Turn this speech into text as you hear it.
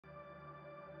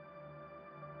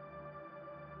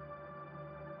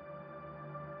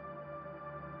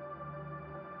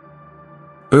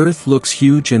Earth looks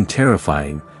huge and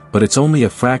terrifying, but it's only a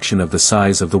fraction of the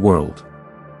size of the world.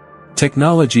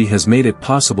 Technology has made it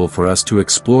possible for us to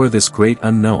explore this great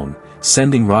unknown,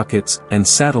 sending rockets and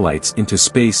satellites into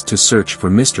space to search for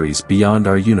mysteries beyond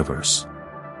our universe.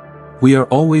 We are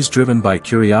always driven by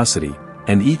curiosity,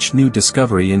 and each new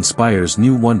discovery inspires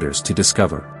new wonders to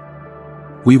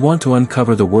discover. We want to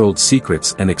uncover the world's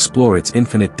secrets and explore its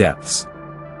infinite depths.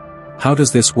 How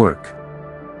does this work?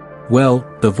 Well,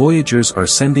 the Voyagers are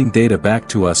sending data back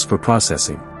to us for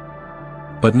processing.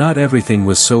 But not everything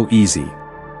was so easy.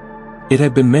 It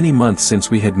had been many months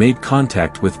since we had made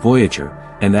contact with Voyager,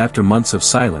 and after months of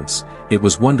silence, it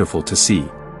was wonderful to see.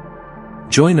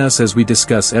 Join us as we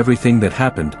discuss everything that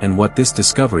happened and what this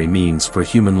discovery means for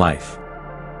human life.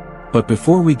 But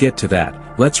before we get to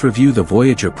that, let's review the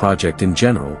Voyager project in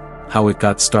general, how it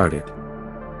got started.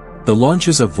 The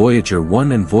launches of Voyager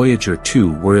 1 and Voyager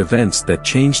 2 were events that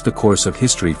changed the course of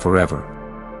history forever.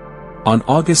 On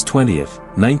August 20,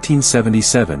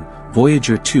 1977,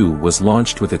 Voyager 2 was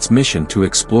launched with its mission to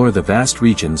explore the vast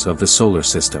regions of the solar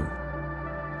system.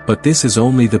 But this is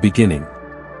only the beginning.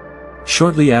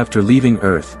 Shortly after leaving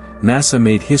Earth, NASA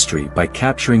made history by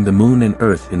capturing the Moon and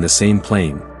Earth in the same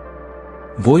plane.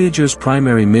 Voyager's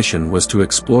primary mission was to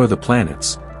explore the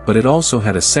planets, but it also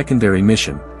had a secondary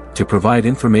mission, to provide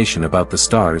information about the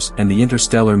stars and the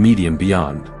interstellar medium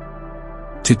beyond.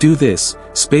 To do this,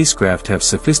 spacecraft have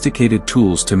sophisticated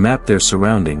tools to map their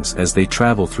surroundings as they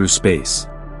travel through space.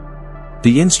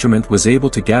 The instrument was able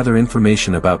to gather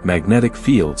information about magnetic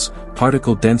fields,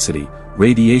 particle density,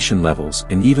 radiation levels,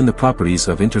 and even the properties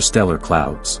of interstellar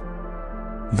clouds.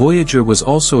 Voyager was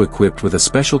also equipped with a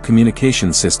special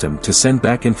communication system to send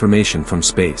back information from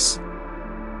space.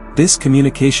 This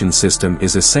communication system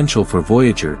is essential for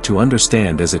Voyager to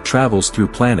understand as it travels through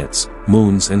planets,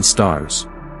 moons and stars.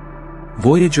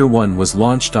 Voyager 1 was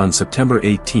launched on September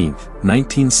 18,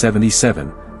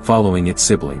 1977, following its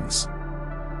siblings.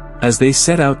 As they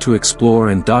set out to explore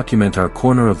and document our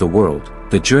corner of the world,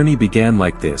 the journey began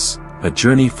like this, a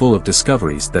journey full of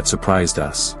discoveries that surprised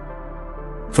us.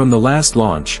 From the last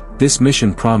launch, this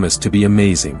mission promised to be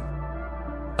amazing.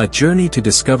 A journey to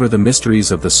discover the mysteries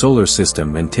of the solar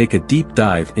system and take a deep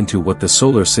dive into what the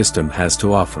solar system has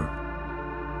to offer.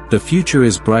 The future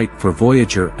is bright for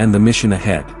Voyager and the mission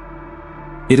ahead.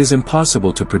 It is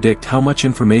impossible to predict how much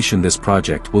information this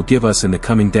project will give us in the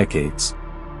coming decades.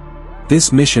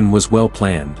 This mission was well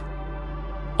planned.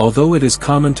 Although it is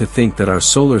common to think that our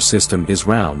solar system is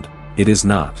round, it is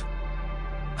not.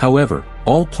 However,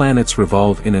 all planets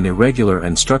revolve in an irregular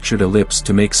and structured ellipse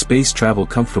to make space travel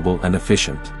comfortable and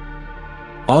efficient.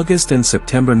 August and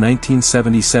September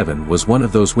 1977 was one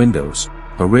of those windows,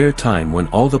 a rare time when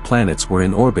all the planets were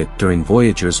in orbit during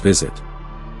Voyager's visit.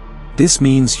 This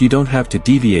means you don't have to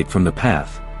deviate from the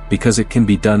path, because it can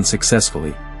be done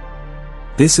successfully.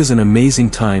 This is an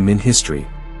amazing time in history.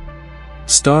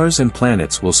 Stars and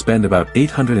planets will spend about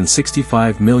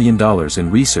 $865 million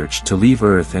in research to leave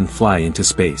Earth and fly into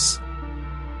space.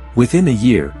 Within a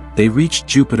year, they reached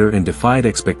Jupiter and defied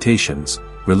expectations,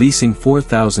 releasing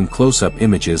 4,000 close-up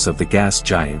images of the gas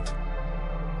giant.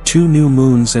 2 new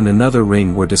moons and another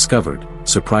ring were discovered,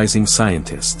 surprising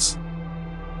scientists.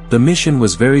 The mission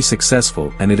was very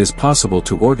successful and it is possible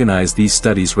to organize these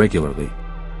studies regularly.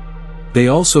 They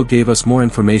also gave us more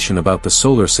information about the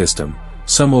solar system,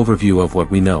 some overview of what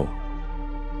we know.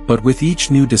 But with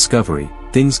each new discovery,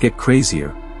 things get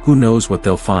crazier, who knows what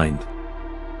they'll find.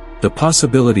 The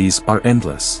possibilities are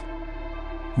endless.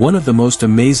 One of the most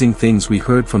amazing things we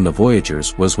heard from the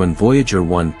Voyagers was when Voyager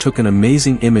 1 took an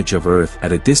amazing image of Earth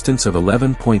at a distance of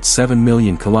 11.7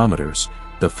 million kilometers,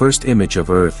 the first image of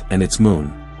Earth and its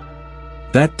moon.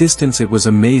 That distance, it was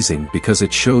amazing because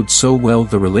it showed so well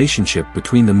the relationship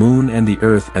between the moon and the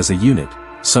Earth as a unit,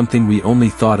 something we only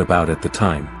thought about at the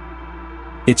time.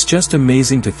 It's just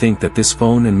amazing to think that this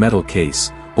phone and metal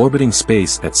case, orbiting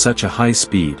space at such a high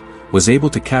speed, was able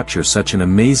to capture such an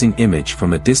amazing image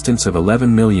from a distance of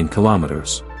 11 million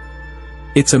kilometers.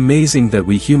 It's amazing that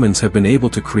we humans have been able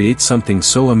to create something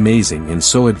so amazing and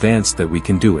so advanced that we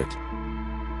can do it.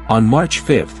 On March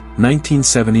 5,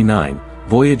 1979,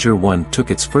 Voyager 1 took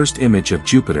its first image of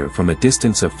Jupiter from a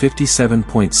distance of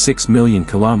 57.6 million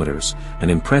kilometers, an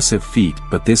impressive feat,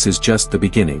 but this is just the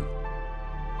beginning.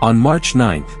 On March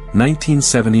 9,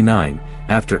 1979,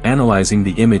 after analyzing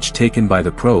the image taken by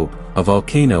the probe, a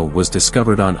volcano was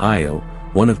discovered on Io,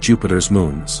 one of Jupiter's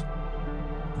moons.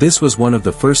 This was one of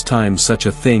the first times such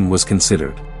a thing was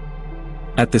considered.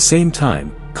 At the same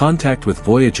time, contact with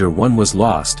Voyager 1 was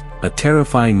lost, a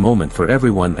terrifying moment for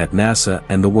everyone at NASA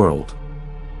and the world.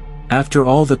 After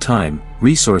all the time,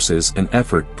 resources and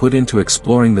effort put into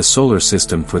exploring the solar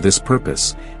system for this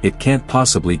purpose, it can't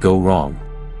possibly go wrong.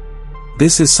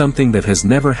 This is something that has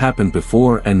never happened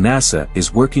before, and NASA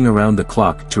is working around the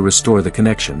clock to restore the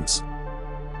connections.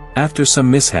 After some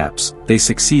mishaps, they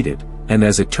succeeded, and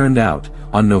as it turned out,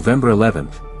 on November 11,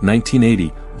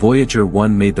 1980, Voyager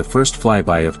 1 made the first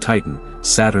flyby of Titan,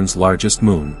 Saturn's largest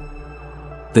moon.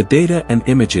 The data and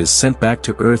images sent back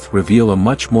to Earth reveal a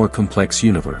much more complex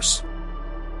universe.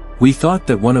 We thought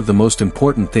that one of the most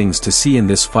important things to see in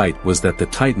this fight was that the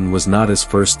Titan was not as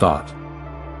first thought.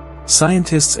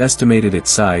 Scientists estimated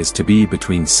its size to be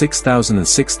between 6,000 and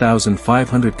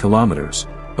 6,500 kilometers,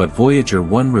 but Voyager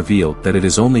 1 revealed that it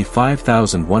is only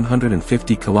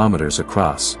 5,150 kilometers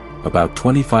across, about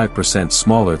 25%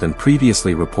 smaller than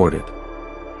previously reported.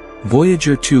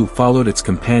 Voyager 2 followed its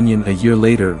companion a year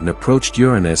later and approached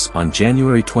Uranus on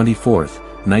January 24,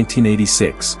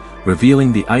 1986,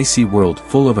 revealing the icy world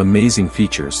full of amazing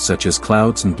features such as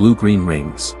clouds and blue-green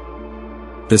rings.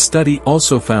 The study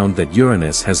also found that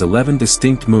Uranus has 11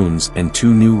 distinct moons and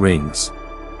 2 new rings.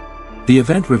 The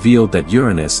event revealed that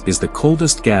Uranus is the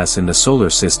coldest gas in the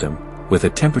solar system, with a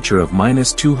temperature of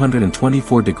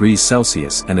 -224 degrees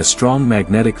Celsius and a strong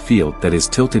magnetic field that is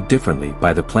tilted differently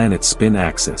by the planet's spin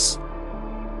axis.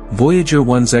 Voyager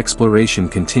 1's exploration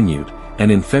continued,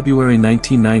 and in February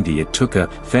 1990 it took a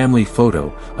family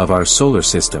photo of our solar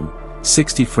system,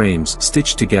 60 frames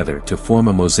stitched together to form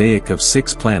a mosaic of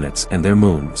 6 planets and their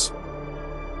moons.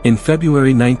 In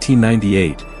February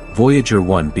 1998, Voyager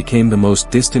 1 became the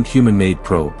most distant human-made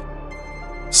probe.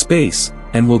 Space,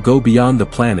 and will go beyond the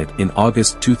planet in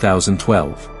August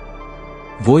 2012.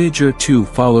 Voyager 2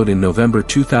 followed in November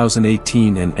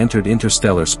 2018 and entered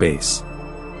interstellar space.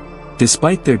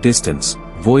 Despite their distance,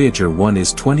 Voyager 1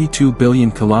 is 22 billion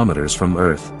kilometers from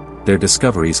Earth. Their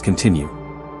discoveries continue.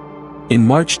 In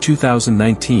March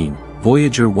 2019,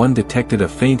 Voyager 1 detected a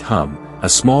faint hum, a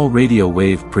small radio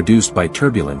wave produced by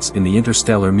turbulence in the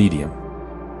interstellar medium.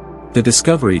 The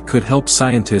discovery could help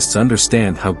scientists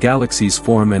understand how galaxies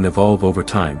form and evolve over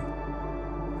time.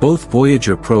 Both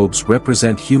Voyager probes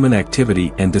represent human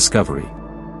activity and discovery.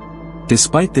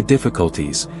 Despite the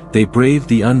difficulties, they braved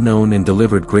the unknown and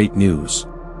delivered great news.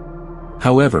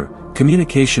 However,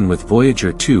 communication with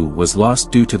Voyager 2 was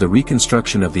lost due to the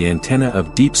reconstruction of the antenna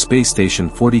of Deep Space Station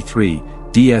 43,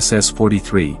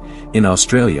 DSS-43, in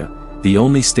Australia, the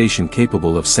only station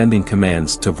capable of sending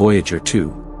commands to Voyager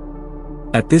 2.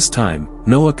 At this time,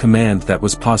 no command that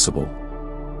was possible.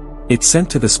 It's sent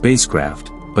to the spacecraft,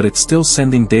 but it's still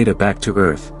sending data back to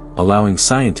Earth, allowing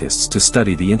scientists to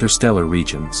study the interstellar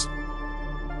regions.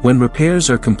 When repairs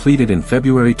are completed in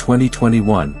February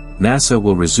 2021, NASA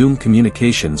will resume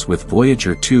communications with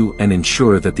Voyager 2 and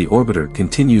ensure that the orbiter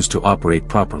continues to operate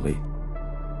properly.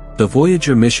 The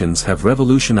Voyager missions have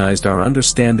revolutionized our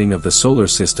understanding of the solar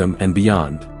system and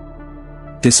beyond.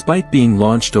 Despite being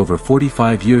launched over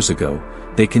 45 years ago,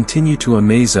 they continue to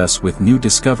amaze us with new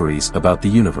discoveries about the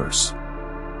universe.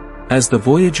 As the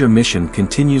Voyager mission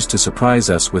continues to surprise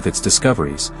us with its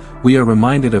discoveries, we are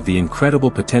reminded of the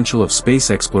incredible potential of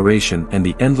space exploration and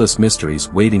the endless mysteries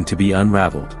waiting to be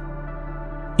unraveled.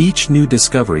 Each new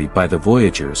discovery by the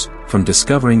Voyagers, from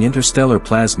discovering interstellar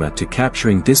plasma to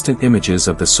capturing distant images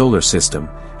of the solar system,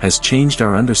 has changed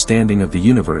our understanding of the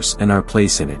universe and our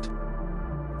place in it.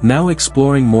 Now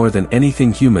exploring more than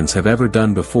anything humans have ever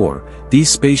done before, these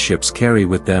spaceships carry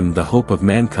with them the hope of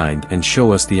mankind and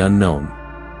show us the unknown.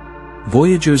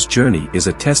 Voyager's journey is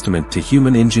a testament to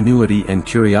human ingenuity and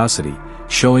curiosity,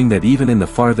 showing that even in the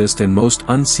farthest and most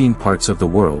unseen parts of the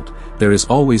world, there is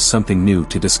always something new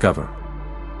to discover.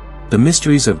 The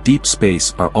mysteries of deep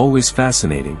space are always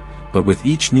fascinating, but with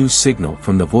each new signal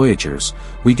from the Voyagers,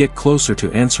 we get closer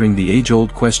to answering the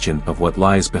age-old question of what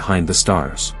lies behind the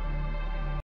stars.